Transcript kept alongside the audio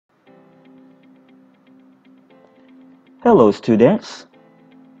Hello, students.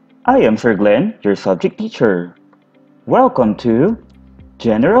 I am Sir Glenn, your subject teacher. Welcome to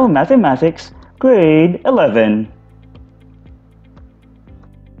General Mathematics, Grade 11.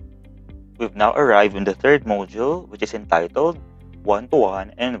 We've now arrived in the third module, which is entitled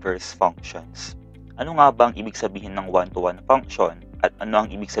One-to-One Inverse Functions. Ano nga ba ang ibig sabihin ng one-to-one function at ano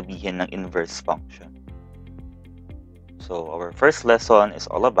ang ibig sabihin ng inverse function? So, our first lesson is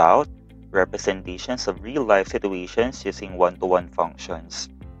all about representations of real-life situations using one-to-one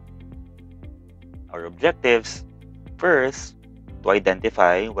functions. Our objectives: first, to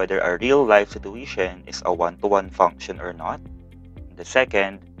identify whether a real-life situation is a one-to-one function or not. The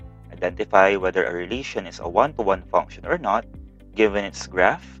second, identify whether a relation is a one-to-one function or not, given its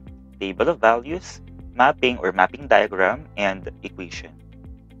graph, table of values, mapping or mapping diagram, and equation.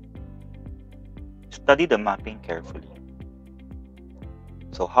 Study the mapping carefully.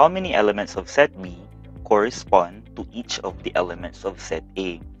 So, how many elements of set B correspond to each of the elements of set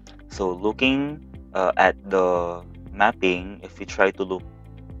A? So, looking at the mapping, if we try to look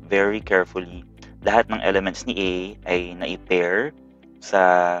very carefully, lahat ng elements ni A ay nai-pair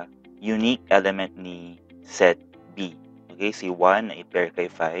sa unique element ni set B. Okay, si 1 nai-pair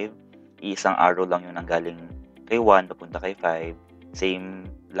kay 5. Isang arrow lang yung nanggaling kay 1 papunta kay 5. Same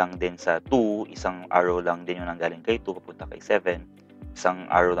lang din sa 2, isang arrow lang din yung nanggaling kay 2 papunta kay 7. Isang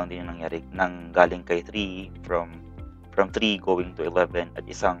arrow lang din yung nanggaling kay 3 from 3 going to 11, at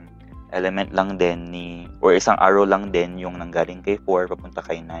isang element lang din isang arrow lang din yung nanggaling kay 4 papunta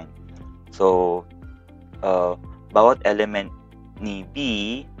kay 9. So, bawat element ni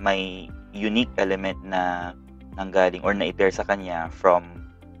B may unique element na nanggaling or na-pair sa kanya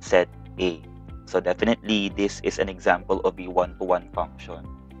from set A. So, definitely, this is an example of a one-to-one function.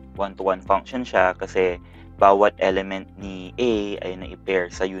 One-to-one function siya kasi bawat element ni A ay na-pair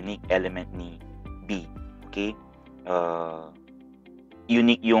sa unique element ni B. Okay?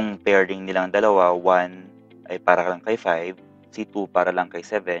 Unique yung pairing nilang dalawa. 1 ay para lang kay 5, si 2 para lang kay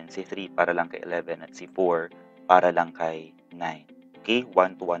 7, si 3 para lang kay 11, at si 4 para lang kay 9. Okay?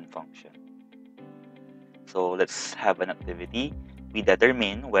 One-to-one function. So, let's have an activity. We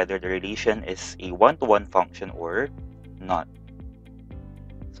determine whether the relation is a one-to-one function or not.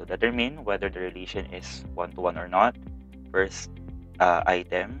 So, determine whether the relation is one-to-one or not. First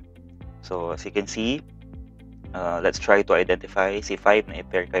item. So, as you can see, let's try to identify si 5 na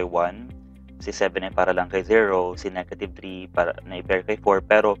i-pair kay 1, si 7 ay para lang kay 0, si negative 3 para na i-pair kay 4,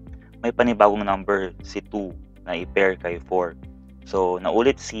 pero may panibagong number si 2 na i-pair kay 4. So,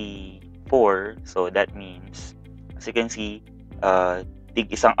 naulit si 4, so that means, as you can see,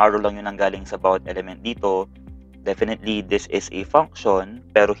 tig isang arrow lang yung nanggaling sa bawat element dito. Definitely, this is a function,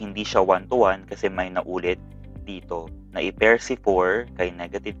 pero hindi siya one-to-one kasi may naulit dito na i-pair si 4 kay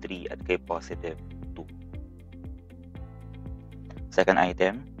negative 3 at kay positive 2. Second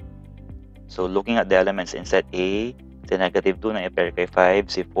item. So, looking at the elements in set A, si negative 2 na i-pair kay 5,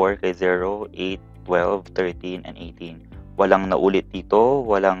 si 4 kay 0, 8, 12, 13, and 18. Walang naulit dito,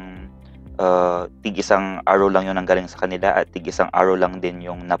 walang tig isang arrow lang yung nanggaling sa kanila at tig isang arrow lang din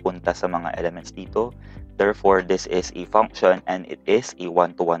yung napunta sa mga elements dito. Therefore, this is a function and it is a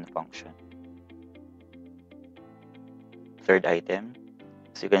one-to-one function. Third item.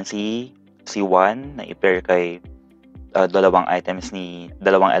 So, you can see si 1 na i-pair kay dalawang elements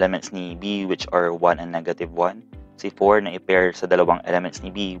ni B which are 1 and negative 1. Si 4 na i-pair sa dalawang elements ni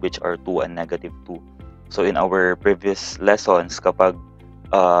B which are 2 and negative 2. So, in our previous lessons, kapag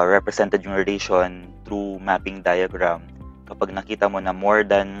represented yung relation through mapping diagram, kapag nakita mo na more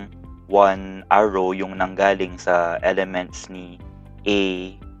than one arrow yung nanggaling sa elements ni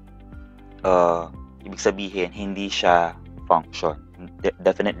A, ibig sabihin, hindi siya function.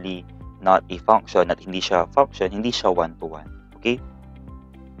 Definitely not a function, at hindi siya function, hindi siya one-to-one. Okay?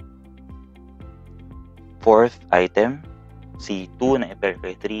 Fourth item, si 2 na i-pair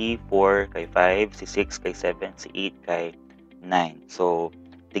kay 3, 4 kay 5, si 6 kay 7, si 8 kay 9. So,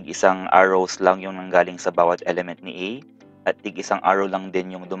 tig isang arrows lang yung nanggaling sa bawat element ni A, at tig isang arrow lang din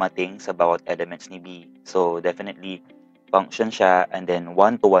yung dumating sa bawat elements ni B. So, definitely, function siya, and then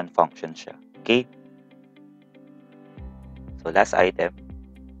one-to-one function siya. Okay? So, last item.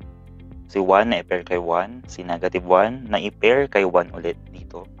 Si 1 na i-pair kay 1, si negative 1 na i-pair kay 1 ulit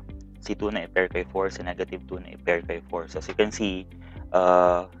dito. Si 2 na i-pair kay 4, si negative 2 na i-pair kay 4. So, as you can see,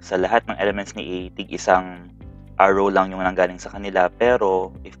 sa lahat ng elements ni A, tig isang arrow lang yung nanggaling sa kanila.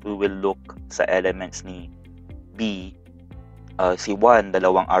 Pero, if we will look sa elements ni B, si 1,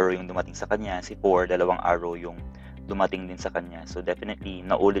 dalawang arrow yung dumating sa kanya. Si 4, dalawang arrow yung dumating din sa kanya. So, definitely,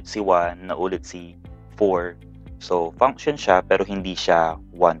 naulit si 1, naulit si 4. So, function siya pero hindi siya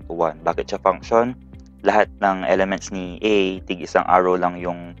one-to-one. Bakit siya function? lahat ng elements ni A, tig isang arrow lang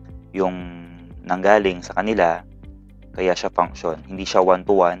yung nanggaling sa kanila, kaya siya function. Hindi siya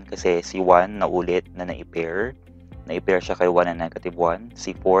 1-to-1 kasi si 1 na ulit na na-i-pair siya kay 1 na negative 1.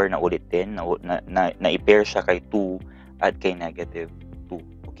 Si 4 na ulit din, na-i-pair siya kay 2 at kay negative 2.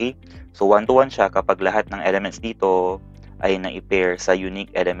 Okay? So 1-to-1 siya kapag lahat ng elements dito ay na-i-pair sa unique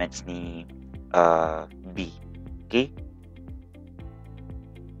elements ni B. Okay?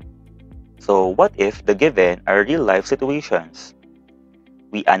 So what if the given are real-life situations?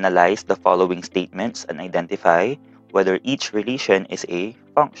 We analyze the following statements and identify whether each relation is a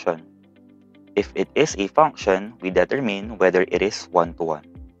function. If it is a function, we determine whether it is 1-to-1.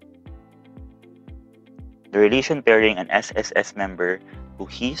 The relation pairing an SSS member to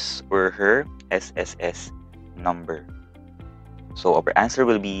his or her SSS number. So our answer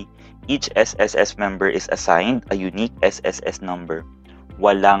will be each SSS member is assigned a unique SSS number.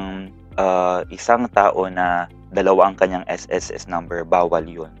 Walang isang tao na dalawa ang kanyang SSS number, bawal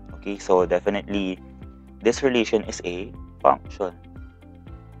yun. Okay, so definitely this relation is a function.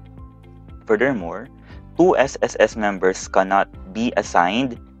 Furthermore, two SSS members cannot be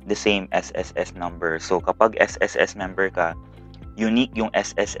assigned the same SSS number. So kapag SSS member ka, unique yung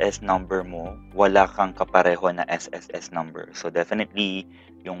SSS number mo, wala kang kapareho na SSS number. So definitely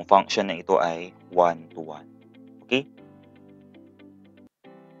yung function na ito ay 1-to-1. Okay?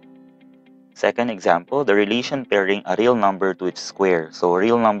 Second example, the relation pairing a real number to its square. So,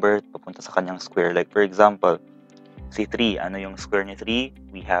 real number papunta sa kanyang square. Like, for example, si 3. Ano yung square ni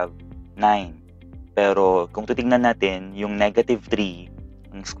 3? We have 9. Pero, kung titignan natin, yung negative 3,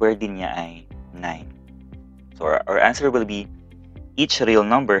 ang square din niya ay 9. So, our answer will be, each real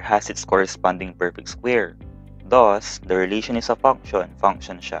number has its corresponding perfect square. Thus, the relation is a function.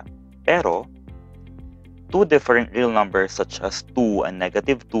 Function siya. Pero, two different real numbers such as 2 and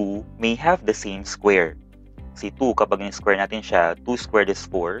negative 2 may have the same square. Si 2, kapag ni-square natin siya, 2 squared is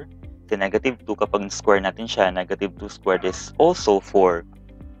 4. Si negative 2, kapag ni-square natin siya, negative 2 squared is also 4.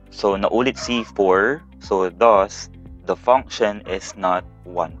 So, naulit si 4. So, thus, the function is not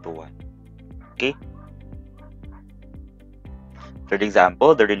 1-to-1. Okay? Third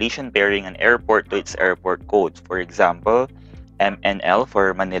example, the relation pairing an airport to its airport codes. For example, MNL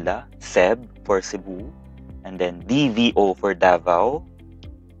for Manila, SEB for Cebu, and then DVO for Davao,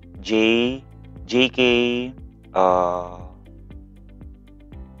 JK,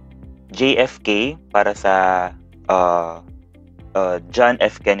 JFK para sa John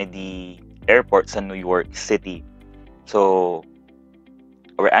F. Kennedy Airport sa New York City. So,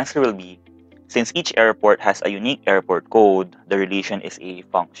 our answer will be, since each airport has a unique airport code, the relation is a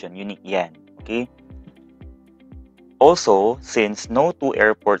function. Unique yan. Okay? Also, since no two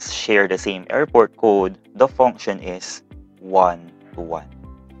airports share the same airport code, the function is 1-to-1.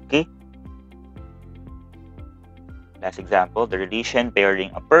 Okay? Last example, the relation pairing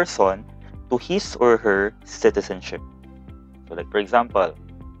a person to his or her citizenship. So like for example,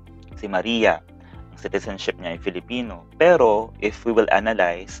 si Maria, ang citizenship niya ay Filipino. Pero if we will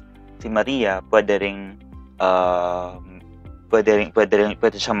analyze, si Maria pwede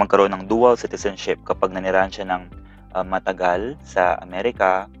siyang magkaroon ng dual citizenship kapag nanirahan siya ng matagal sa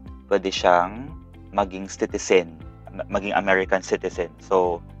Amerika, pwede siyang maging citizen, maging American citizen.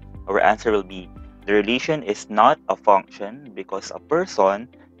 So, our answer will be, the relation is not a function because a person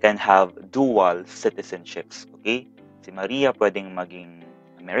can have dual citizenships. Okay? Si Maria pwedeng maging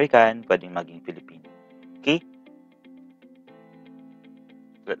American, pwedeng maging Filipino. Okay?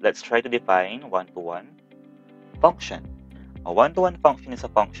 Let's try to define 1-to-1 function. A 1-to-1 function is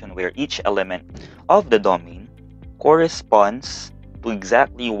a function where each element of the domain corresponds to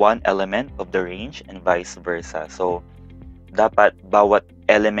exactly one element of the range and vice versa. So, dapat bawat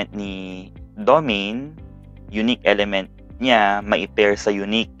element ni domain, unique element niya, mai-pair sa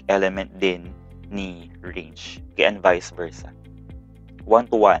unique element din ni range. Okay, and vice versa.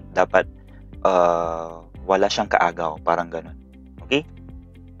 1-to-1, dapat wala siyang kaagaw, parang ganun. Okay?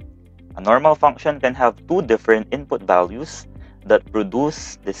 A normal function can have two different input values that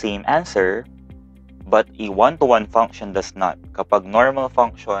produce the same answer, but a 1-to-1 function does not. Kapag normal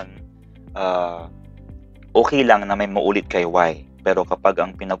function, okay lang na may maulit kay y. Pero kapag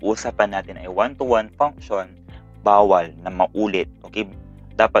ang pinag-uusapan natin ay 1-to-1 function, bawal na maulit. Okay?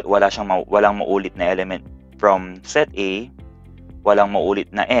 Dapat walang maulit na element from set A, walang maulit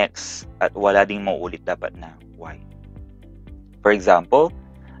na x, at wala ding maulit dapat na y. For example,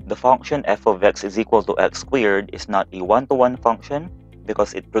 the function f of x is equal to x squared is not a 1-to-1 function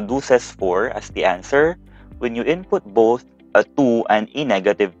because it produces 4 as the answer when you input both a 2 and a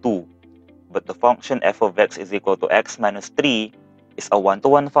negative 2. But the function f of x is equal to x minus 3 is a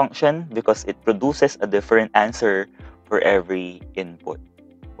one-to-one function because it produces a different answer for every input.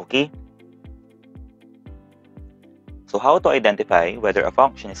 Okay? So how to identify whether a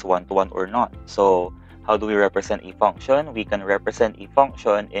function is one-to-one or not? So how do we represent a function? We can represent a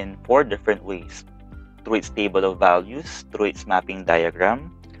function in 4 different ways. Through its table of values, through its mapping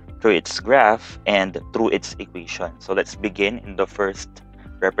diagram, through its graph, and through its equation. So let's begin in the first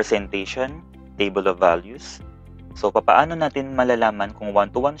representation, table of values. So papaano natin malalaman kung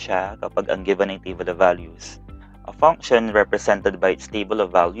one-to-one siya kapag ang given ay table of values? A function represented by its table of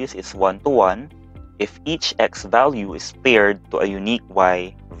values is one-to-one if each x value is paired to a unique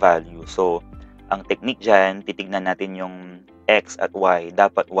y value. So ang technique dyan, titignan natin yung x at y,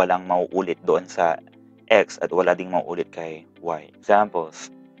 dapat walang mauulit doon sa x at wala ding mauulit kay y.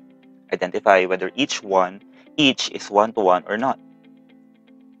 Examples. Identify whether each is one-to-one or not.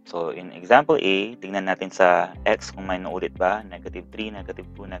 So, in example A, tingnan natin sa x kung may naulit ba. Negative 3, negative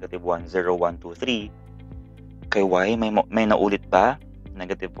 2, negative 1, 0, 1, 2, 3. Kay y, may naulit ba?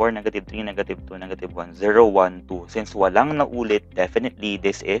 Negative 4, negative 3, negative 2, negative 1, 0, 1, 2. Since walang naulit, definitely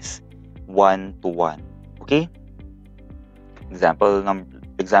this is one-to-one. Okay? Example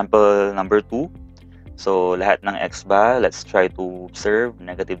number 2. So, lahat ng x ba, let's try to observe.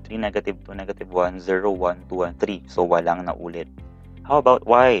 Negative 3, negative 2, negative 1, 0, 1, 2, and 3. So, walang naulit. How about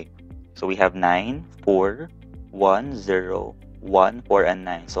y? So, we have 9, 4, 1, 0, 1, 4, and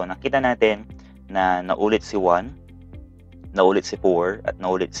 9. So, nakita natin na naulit si 1, naulit si 4, at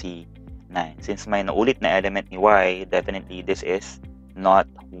naulit si 9. Since may naulit na element ni y, definitely this is not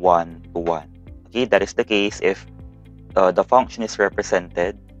one-to-one. Okay, that is the case if the function is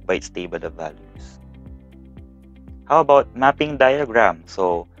represented by its table of values. How about mapping diagram?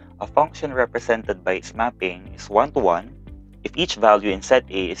 So, a function represented by its mapping is one-to-one if each value in set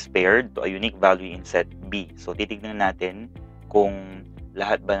A is paired to a unique value in set B. So, titignan natin kung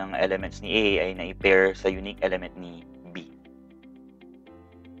lahat ba ng elements ni A ay na-pair sa unique element ni B.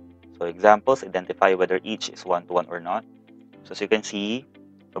 So, examples, identify whether each is one-to-one or not. So, as you can see,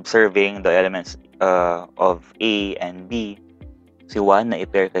 observing the elements of A and B, si 1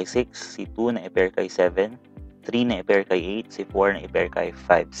 na-pair kay 6, si 2 na-pair kay 7, 3 na-pair kay 8, si 4 na-pair kay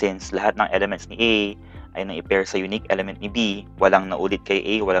 5. Since lahat ng elements ni A ay na-pair sa unique element ni B, walang naulit kay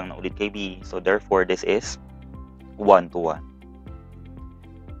A, walang naulit kay B. So, therefore, this is one-to-one.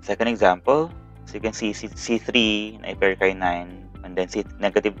 Second example, so you can see C3 na-pair kay 9, and then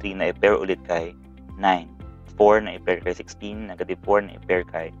negative 3 na-pair ulit kay 9. 4 na-pair kay 16, negative 4 na-pair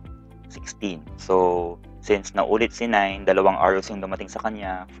kay 16. So, since naulit si 9, dalawang arrows yung dumating sa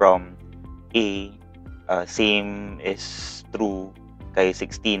kanya from A, same is true kay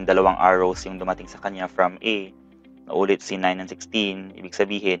 16, dalawang arrows yung dumating sa kanya from A, naulit si 9 and 16, ibig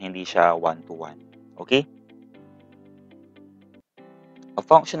sabihin, hindi siya one-to-one. Okay? A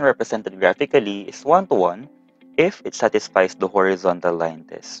function represented graphically is one-to-one if it satisfies the horizontal line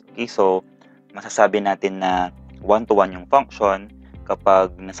test. Okay, so, masasabi natin na one-to-one yung function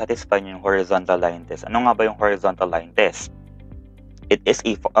kapag nasatisfy niyo yung horizontal line test. Ano nga ba yung horizontal line test? It is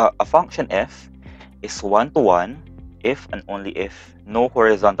a function f is one-to-one if and only if no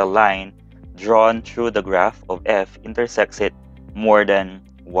horizontal line drawn through the graph of f intersects it more than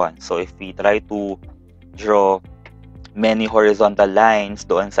once. So if we try to draw many horizontal lines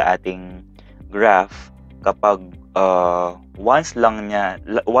doon sa ating graph, kapag once lang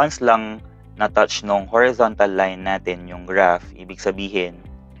na-touch nung horizontal line natin yung graph, ibig sabihin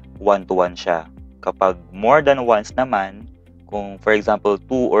one-to-one siya. Kapag more than once naman, kung for example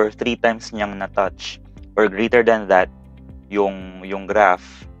 2 or 3 times niyang na-touch or greater than that yung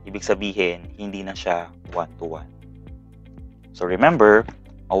graph, ibig sabihin hindi na siya one-to-one. So remember,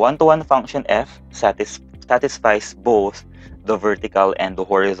 a one-to-one function f satisfies both the vertical and the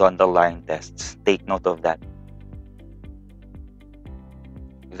horizontal line tests. Take note of that.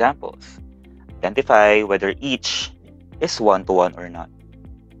 Examples. Identify whether each is one-to-one or not.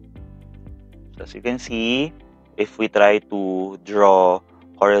 So as you can see, if we try to draw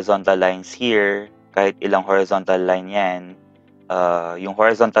horizontal lines here, kahit ilang horizontal line yan, yung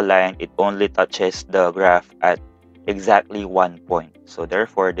horizontal line, it only touches the graph at exactly 1 point. So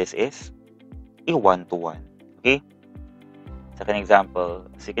therefore, this is a one-to-one. Okay? Second example,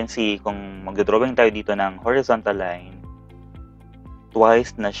 as you can see, kung magdodrawing tayo dito ng horizontal line,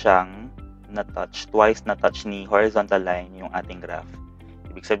 twice na touch ni horizontal line yung ating graph.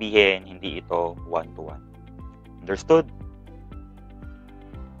 Ibig sabihin, hindi ito one-to-one. Understood?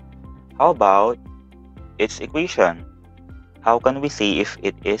 How about its equation? How can we say if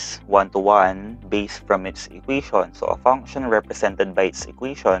it is one-to-one based from its equation? So a function represented by its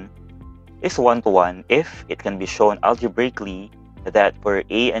equation is one-to-one if it can be shown algebraically that for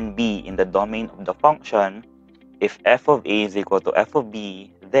a and b in the domain of the function, if f of a is equal to f of b,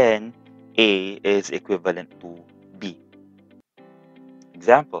 then a is equivalent to b.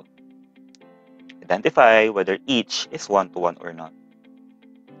 Example, identify whether each is 1-to-1 or not.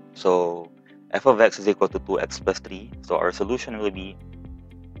 So f of x is equal to 2x plus 3. So our solution will be,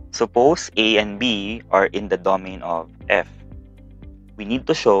 suppose a and b are in the domain of f. We need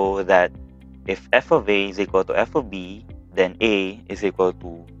to show that if f of a is equal to f of b, then a is equal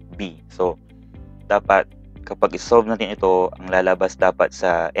to b. So dapat kapag isolve natin ito, ang lalabas dapat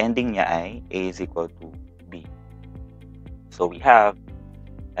sa ending niya ay a is equal to b. So we have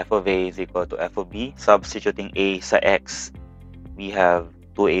f of a is equal to f of b. Substituting a sa x, we have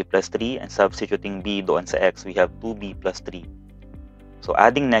 2a plus 3. And substituting b doon sa x, we have 2b plus 3. So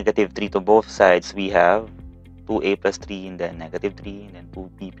adding negative 3 to both sides, we have 2a plus 3 and then negative 3 and then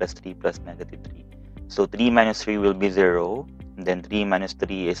 2b plus 3 plus negative 3. So 3 minus 3 will be 0. And then 3 minus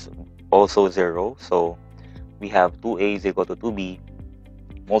 3 is also 0. So we have 2a is equal to 2b.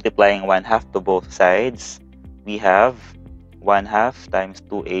 Multiplying 1/2 to both sides, we have 1/2 times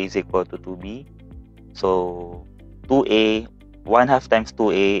 2a is equal to 2b. So 2a, 1/2 times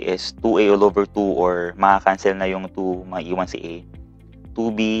 2a is 2a all over 2, or makakancel na yung 2, maiiwan si a.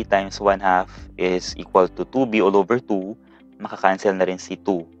 2b times 1/2 is equal to 2b all over 2, makakancel na rin si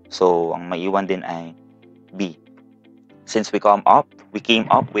 2. So ang maiiwan din ay b. Since we came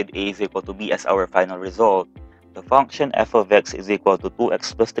up with a is equal to b as our final result, the function f of x is equal to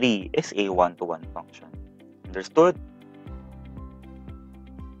 2x plus 3 is a 1-to-1 function. Understood?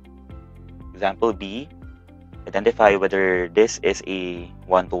 Example B, identify whether this is a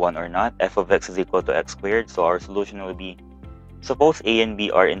 1-to-1 or not. F of x is equal to x squared. So our solution will be, suppose a and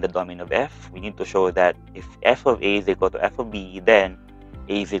b are in the domain of f. We need to show that if f of a is equal to f of b, then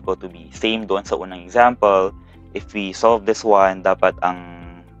a is equal to b. Same doon sa unang example. If we solve this one, dapat ang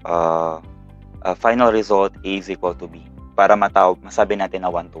final result a is equal to b para masabi natin na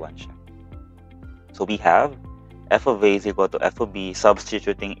 1-to-1 siya. So we have f of a is equal to f of b.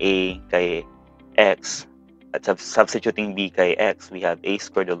 Substituting a kay x at substituting b kay x, we have a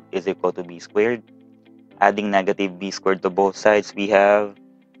squared is equal to b squared. Adding negative b squared to both sides, we have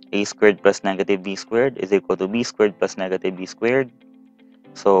a squared plus negative b squared is equal to b squared plus negative b squared.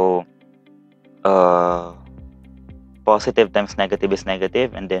 So positive times negative is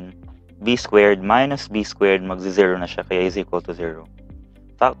negative, and then b squared minus b squared, magzi-0 na siya, kaya is equal to 0.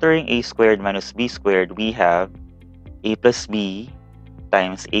 Factoring a squared minus b squared, we have a plus b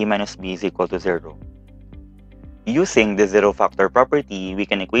times a minus b is equal to 0. Using the zero factor property, we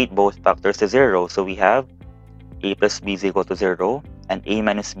can equate both factors to 0. So we have a plus b is equal to 0 and a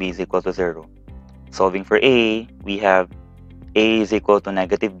minus b is equal to 0. Solving for a, we have a is equal to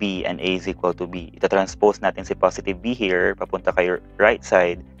negative b and a is equal to b. Ita-transpose natin si positive b here, papunta kay right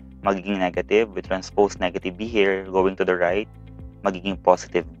side, magiging negative. We transpose negative b here, going to the right, magiging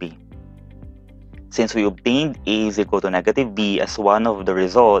positive b. Since we obtained a is equal to negative b as one of the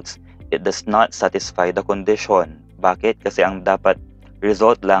results, it does not satisfy the condition. Bakit? Kasi ang dapat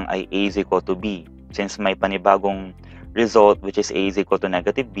result lang ay a is equal to b. Since may panibagong result which is a is equal to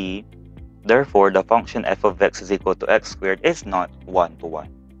negative b, therefore the function f of x is equal to x squared is not 1-to-1.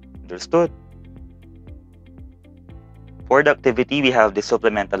 Understood? For the activity, we have the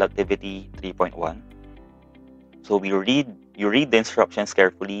supplemental activity 3.1. So you read the instructions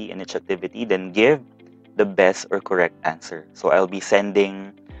carefully in each activity, then give the best or correct answer. So I'll be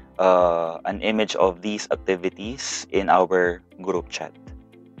sending an image of these activities in our group chat.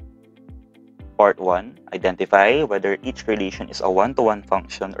 Part 1, identify whether each relation is a 1-to-1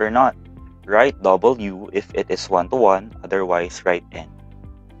 function or not. Write W if it is 1-to-1, otherwise write N.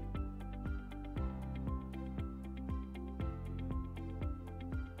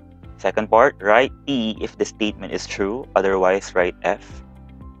 Second part, write P if the statement is true, otherwise write F.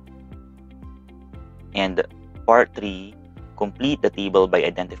 And part 3, complete the table by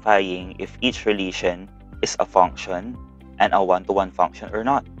identifying if each relation is a function and a 1-to-1 function or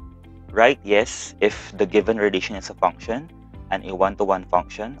not. Write yes if the given relation is a function and a 1-to-1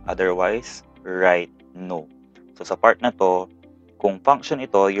 function, otherwise write no. So sa part na to, kung function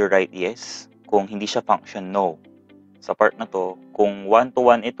ito, you write yes. Kung hindi siya function, no. Sa part na to, kung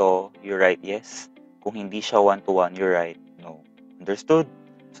 1-to-1 ito, you write yes. Kung hindi siya 1-to-1, you write no. Understood?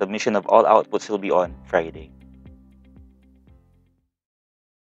 Submission of all outputs will be on Friday.